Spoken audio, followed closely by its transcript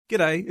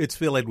G'day, it's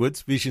Phil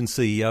Edwards, Vision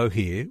CEO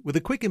here, with a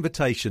quick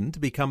invitation to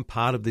become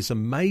part of this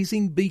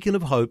amazing beacon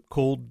of hope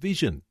called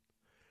Vision.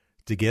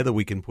 Together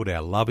we can put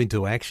our love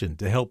into action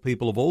to help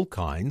people of all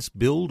kinds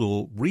build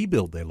or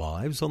rebuild their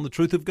lives on the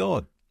truth of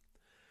God.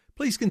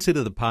 Please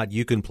consider the part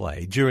you can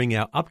play during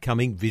our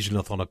upcoming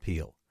Visionathon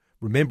appeal,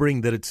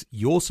 remembering that it's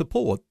your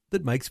support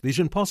that makes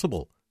Vision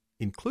possible,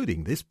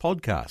 including this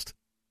podcast.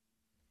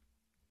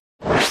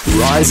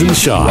 Rise and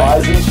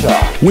Shine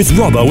with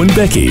Robbo and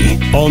Becky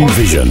on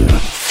Vision.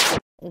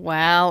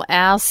 Well,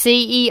 our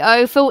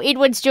CEO, Phil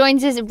Edwards,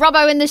 joins us.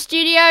 Robbo in the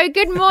studio.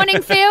 Good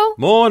morning, Phil.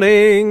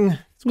 Morning.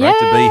 It's great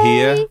to be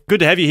here.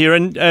 Good to have you here.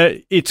 And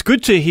it's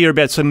good to hear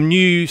about some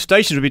new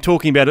stations. We'll be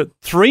talking about it.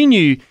 3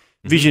 new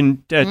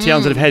Vision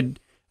towns that have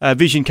had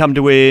Vision come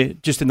to air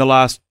just in the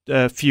last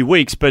few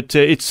weeks. But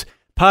it's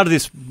part of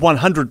this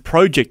 100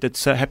 project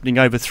that's happening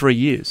over 3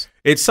 years.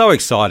 It's so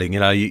exciting. You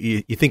know,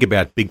 you think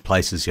about big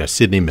places, you know,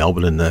 Sydney,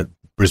 Melbourne and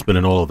Brisbane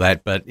and all of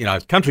that. But, you know,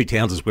 country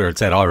towns is where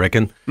it's at, I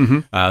reckon.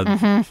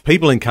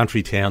 People in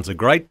country towns are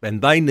great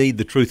and they need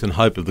the truth and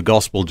hope of the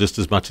gospel just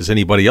as much as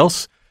anybody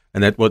else.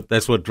 And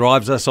that's what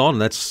drives us on.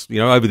 That's, you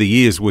know, over the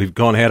years we've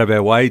gone out of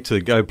our way to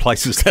go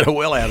places that are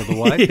well out of the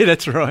way. Yeah,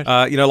 that's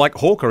right. You know, like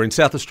Hawker in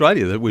South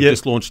Australia, that we've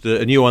just launched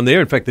a new one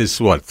there. In fact, there's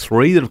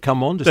 3 that have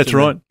come on just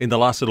in the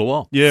last little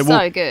while. Yeah,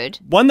 so good.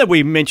 One that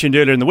we mentioned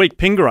earlier in the week,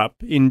 Pingarup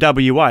in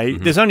WA,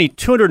 there's only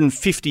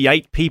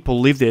 258 people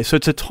live there. So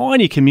it's a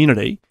tiny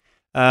community.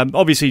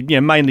 Obviously, you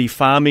know, mainly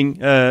farming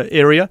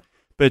area.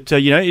 But,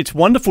 you know, it's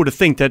wonderful to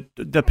think that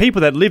the people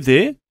that live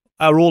there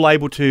are all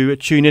able to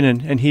tune in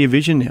and hear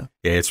Vision now.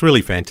 Yeah, it's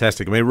really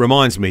fantastic. I mean, it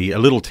reminds me, a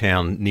little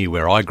town near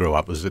where I grew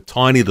up was a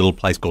tiny little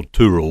place called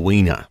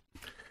Toorawina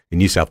in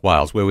New South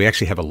Wales, where we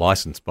actually have a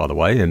licence, by the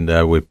way, and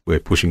we're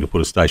pushing to put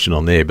a station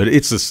on there. But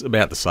it's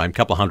about the same,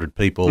 couple of hundred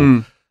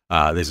people.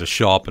 There's a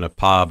shop and a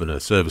pub and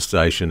a service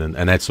station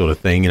and that sort of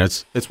thing.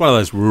 And it's one of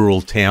those rural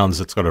towns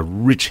that's got a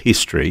rich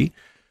history.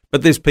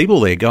 But there's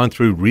people there going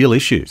through real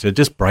issues. It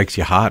just breaks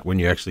your heart when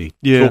you actually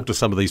talk to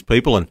some of these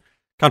people. And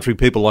country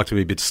people like to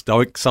be a bit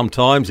stoic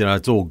sometimes. You know,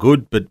 it's all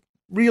good. But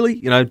really,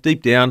 you know,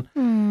 deep down,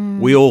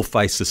 we all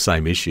face the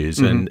same issues.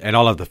 And I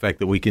love the fact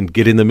that we can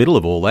get in the middle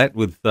of all that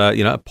with,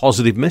 you know, a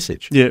positive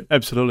message. Yeah,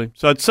 absolutely.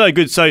 So it's so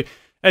good. So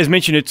as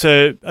mentioned, it's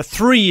a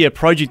 3-year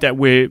project that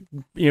we're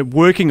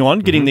working on,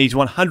 getting these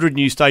 100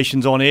 new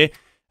stations on air.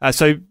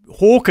 So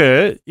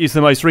Hawker is the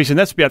most recent.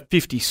 That's about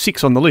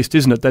 56 on the list,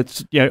 isn't it?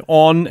 That's, you know,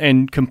 on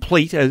and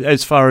complete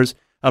as far as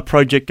a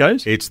project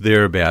goes. It's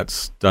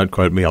thereabouts. Don't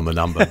quote me on the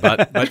number,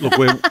 but look,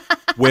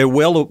 we're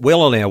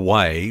well on our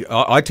way.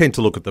 I tend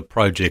to look at the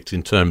project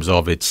in terms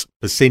of its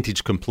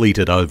percentage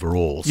completed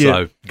overall. Yeah.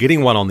 So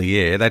getting one on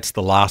the air, that's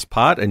the last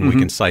part, and we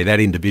can say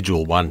that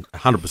individual one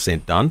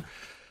 100% done.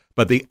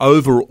 But the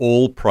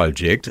overall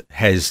project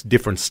has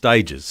different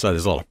stages. So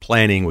there's a lot of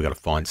planning. We've got to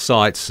find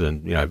sites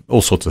and, you know,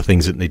 all sorts of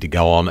things that need to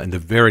go on. And the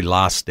very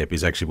last step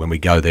is actually when we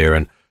go there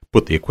and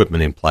put the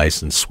equipment in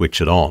place and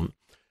switch it on.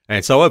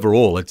 And so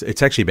overall,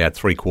 it's actually about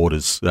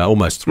 3/4,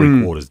 almost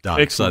 3/4 done.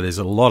 Excellent. So there's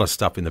a lot of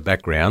stuff in the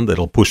background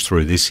that'll push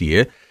through this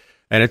year.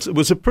 And it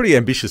was a pretty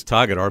ambitious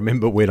target. I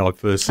remember when I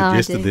first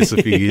suggested this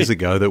a few years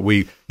ago that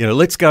we, you know,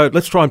 let's try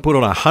and put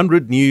on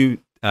 100 new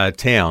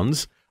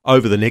towns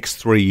over the next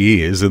 3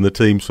 years, and the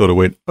team sort of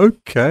went,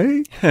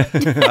 okay.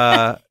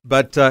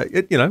 But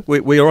you know,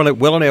 we are on it,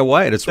 well on our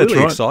way, and it's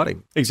really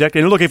exciting. Exactly.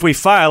 And look, if we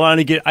fail,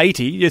 only get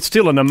 80, it's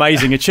still an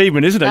amazing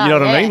achievement, isn't it? You know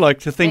what I mean? Like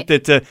to think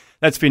that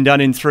that's been done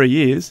in 3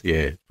 years.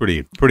 Yeah,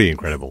 pretty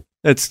incredible.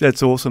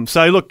 That's awesome.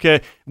 So look,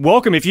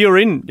 welcome if you're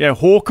in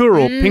Hawker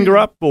or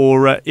Pingarup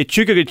or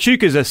Echuca.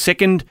 Echuca's a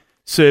second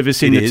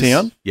service in the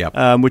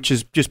town, which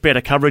is just better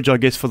coverage, I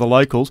guess, for the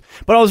locals.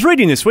 But I was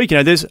reading this week, you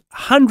know, there's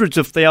hundreds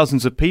of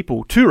thousands of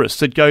people,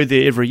 tourists, that go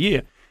there every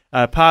year,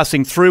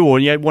 passing through or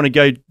want to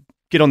go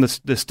get on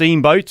the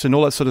steamboats and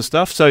all that sort of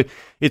stuff. So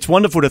it's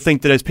wonderful to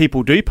think that as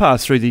people do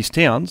pass through these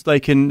towns, they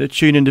can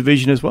tune into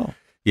Vision as well.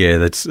 Yeah,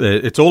 that's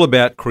it's all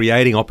about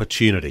creating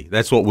opportunity.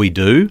 That's what we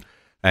do.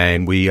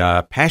 And we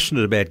are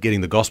passionate about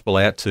getting the gospel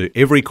out to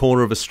every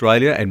corner of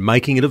Australia and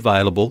making it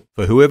available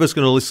for whoever's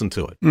going to listen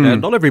to it. Now,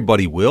 not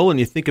everybody will, and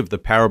you think of the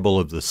parable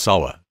of the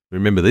sower.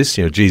 Remember this?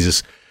 You know,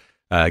 Jesus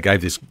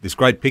gave this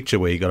great picture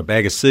where you got a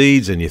bag of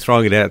seeds and you're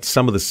throwing it out.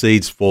 Some of the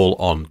seeds fall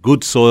on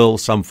good soil,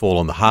 some fall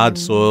on the hard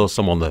soil,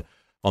 some on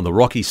the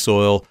rocky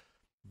soil.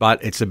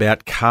 But it's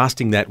about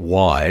casting that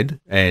wide,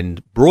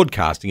 and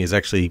broadcasting is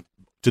actually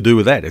to do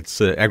with that. It's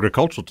an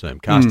agricultural term,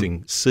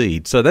 casting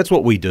seed. So that's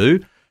what we do.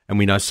 And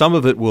we know some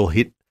of it will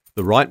hit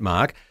the right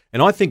mark.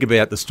 And I think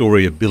about the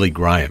story of Billy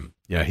Graham.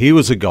 You know, he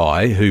was a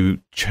guy who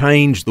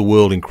changed the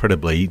world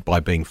incredibly by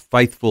being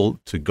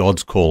faithful to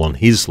God's call on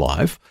his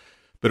life.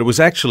 But it was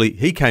actually,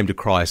 he came to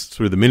Christ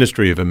through the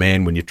ministry of a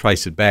man, when you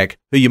trace it back,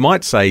 who you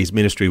might say his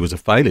ministry was a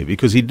failure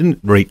because he didn't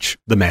reach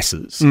the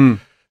masses. You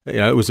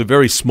know, it was a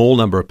very small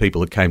number of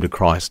people that came to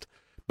Christ.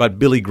 But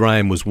Billy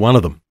Graham was one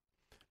of them.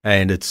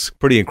 And it's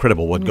pretty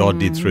incredible what God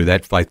did through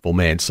that faithful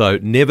man. So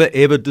never,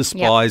 ever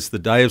despise the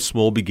day of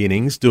small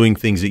beginnings, doing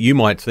things that you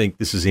might think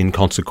this is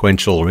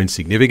inconsequential or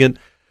insignificant.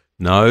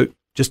 No,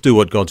 just do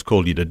what God's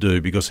called you to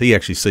do, because he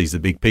actually sees the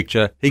big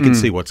picture. He can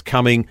see what's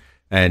coming,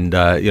 and,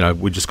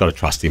 we've just got to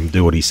trust him,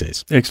 do what he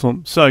says.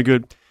 Excellent. So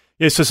good.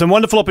 Yes, so some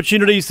wonderful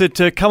opportunities that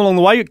come along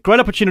the way. Great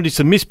opportunities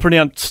to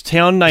mispronounce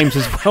town names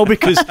as well,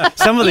 because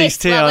some of these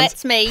towns... Well,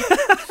 that's me.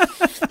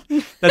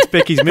 That's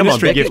Becky's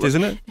ministry gift,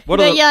 isn't it?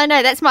 I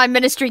know. That's my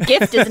ministry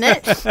gift, isn't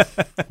it?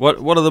 What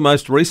are the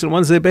most recent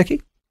ones there,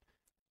 Becky?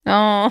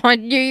 Oh, I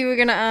knew you were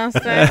going to ask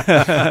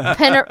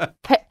that.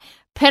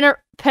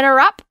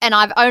 Pennerup, and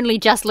I've only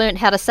just learnt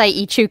how to say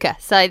Echuca.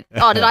 So, did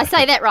I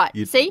say that right?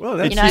 See?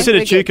 Well, you said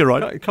Echuca,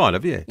 right? Kind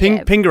of, yeah.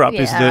 Pingerup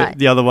is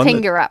the other one.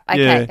 Pingerup,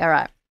 okay, all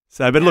right.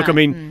 So, but look, I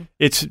mean,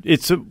 it's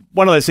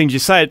one of those things you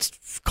say it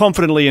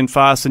confidently and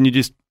fast, and you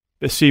just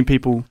assume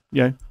people,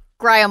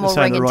 Graham will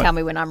ring and tell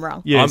me when I'm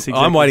wrong. Yes,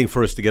 I'm waiting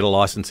for us to get a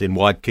license in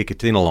Wide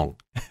Kickatinalong.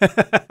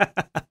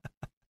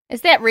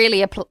 Is that really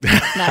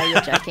No,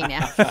 you're joking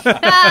now.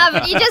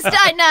 But you just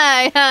don't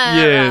know.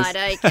 Yes.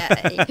 Right,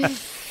 okay.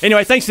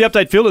 Anyway, thanks for the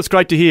update, Phil. It's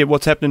great to hear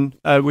what's happening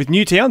with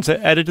new towns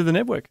added to the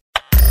network.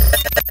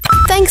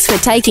 Thanks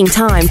for taking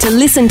time to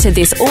listen to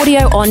this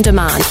audio on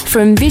demand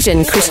from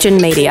Vision Christian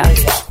Media.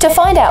 To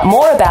find out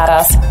more about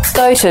us,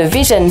 go to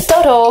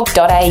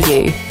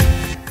vision.org.au.